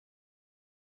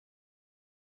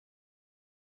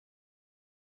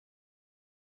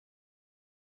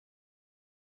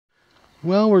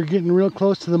Well, we're getting real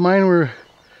close to the mine we're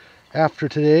after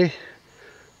today.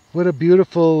 What a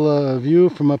beautiful view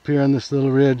from up here on this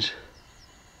little ridge.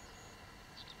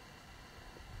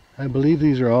 I believe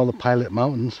these are all the Pilot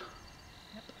Mountains.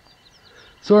 Yep.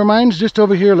 So our mine's just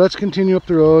over here. Let's continue up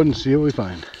the road and see what we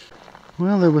find.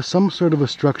 Well, there was some sort of a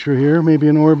structure here, maybe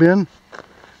an ore bin.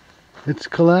 It's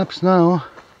collapsed now.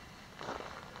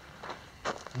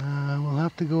 We'll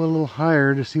have to go a little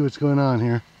higher to see what's going on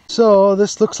here. So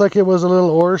this looks like it was a little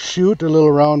ore chute, a little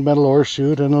round metal ore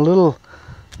chute, and a little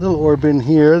ore bin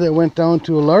here that went down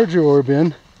to a larger ore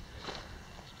bin.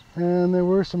 And there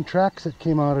were some tracks that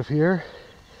came out of here.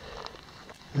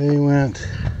 They went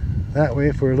that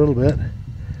way for a little bit.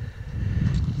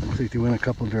 Looks like they went a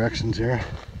couple directions here.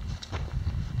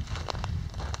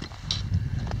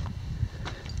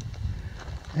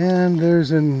 And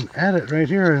there's an adit right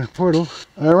here, a portal.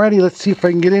 Alrighty, let's see if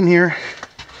I can get in here.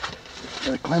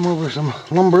 Gotta climb over some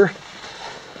lumber.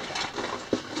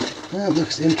 That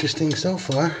looks interesting so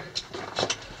far.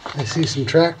 I see some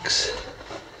tracks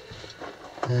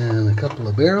and a couple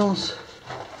of barrels.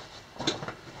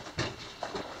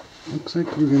 Looks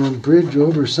like we're gonna bridge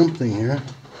over something here.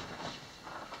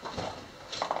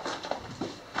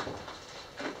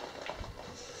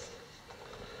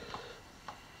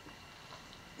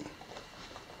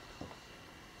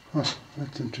 Huh,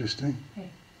 that's interesting. Hey,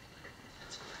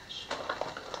 that's fresh.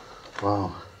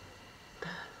 Wow.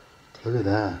 Look at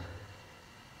that.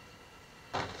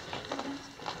 Let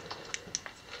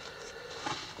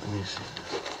me see.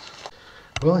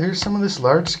 Well, here's some of this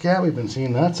large scat we've been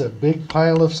seeing. That's a big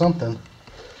pile of something.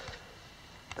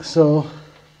 So,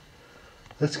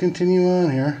 let's continue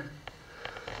on here.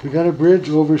 We got a bridge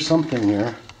over something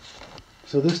here.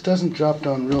 So this doesn't drop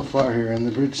down real far here, and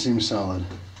the bridge seems solid.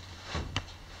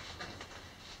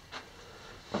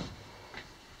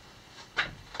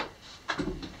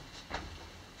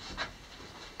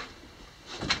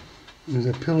 There's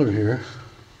a pillar here.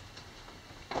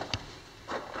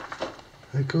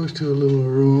 It goes to a little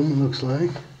room, it looks like.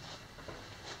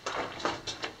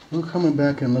 We'll come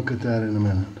back and look at that in a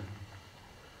minute.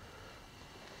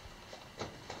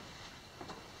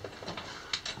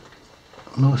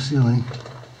 No ceiling.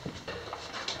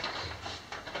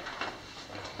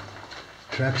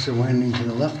 Tracks are winding to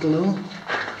the left a little.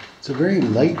 It's a very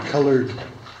light colored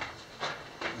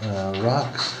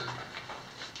rocks.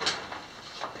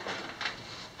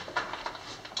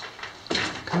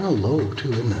 Kind of low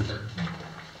too, isn't it?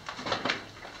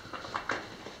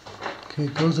 Okay,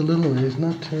 it goes a little ways,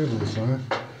 not terribly far.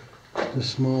 A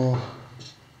small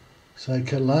side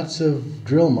cut, lots of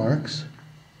drill marks.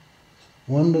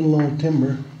 One little old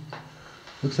timber.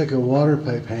 Looks like a water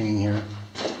pipe hanging here.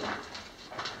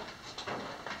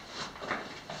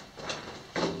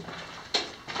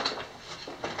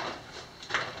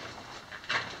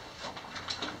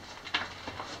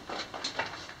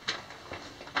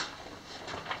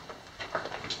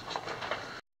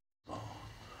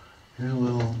 Here's a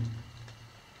little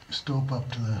stope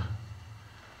up to the,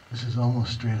 this is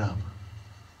almost straight up.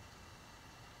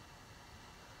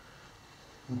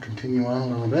 We'll continue on a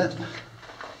little bit.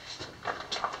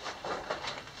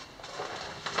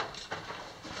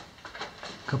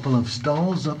 Couple of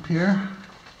stalls up here.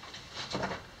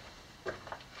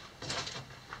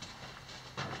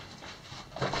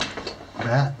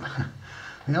 Bat.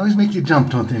 They always make you jump,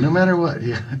 don't they? No matter what,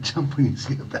 you jump when you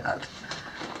see a bat.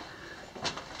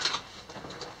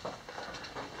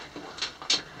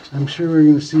 I'm sure we're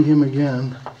going to see him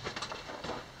again.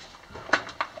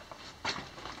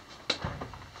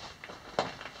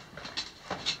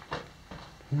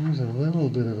 Here's a little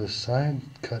bit of a side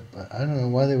cut, but I don't know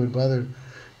why they would bother,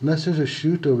 unless there's a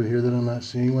chute over here that I'm not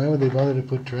seeing, why would they bother to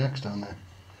put tracks down there?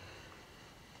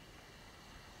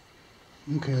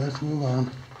 Okay, let's move on.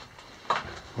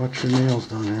 Watch your nails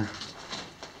down there.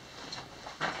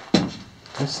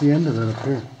 That's the end of it up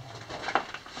here.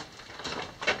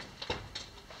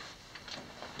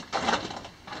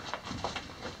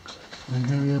 There's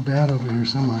going to be a bat over here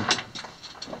somewhere.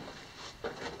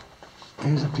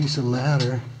 Here's a piece of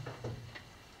ladder.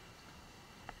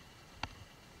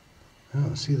 I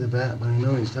don't see the bat, but I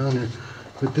know he's down there.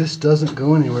 But this doesn't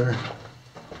go anywhere.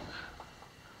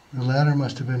 The ladder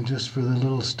must have been just for the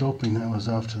little stoping that was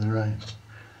off to the right.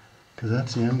 Because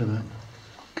that's the end of it.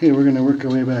 Okay, we're going to work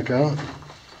our way back out.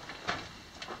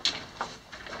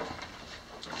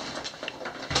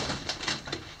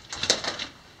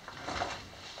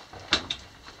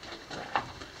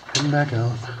 Come back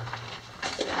out.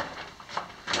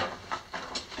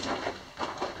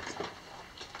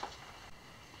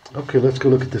 Okay, let's go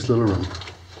look at this little room.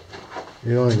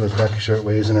 It only goes back a short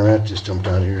ways and our rat just jumped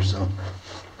out here, so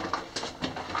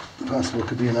Possible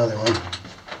could be another one.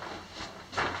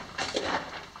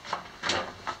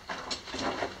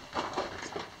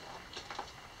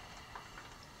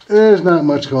 There's not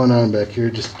much going on back here,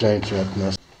 just a giant rat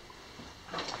nest.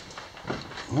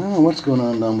 I don't know what's going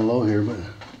on down below here, but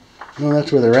no,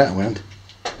 that's where the rat went.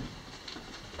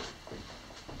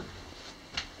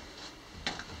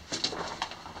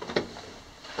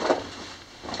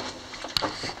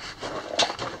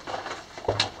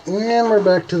 And we're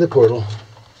back to the portal.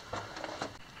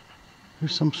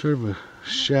 There's some sort of a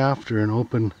shaft or an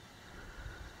open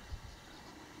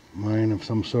mine of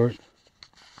some sort.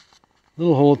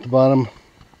 Little hole at the bottom.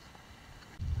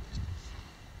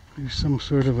 There's some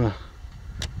sort of a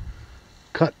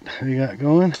cut they got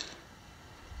going.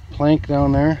 Plank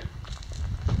down there.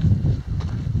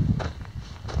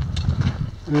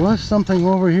 There was something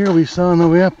over here we saw on the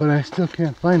way up, but I still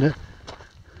can't find it.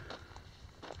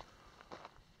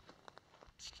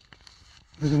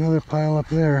 There's another pile up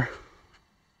there.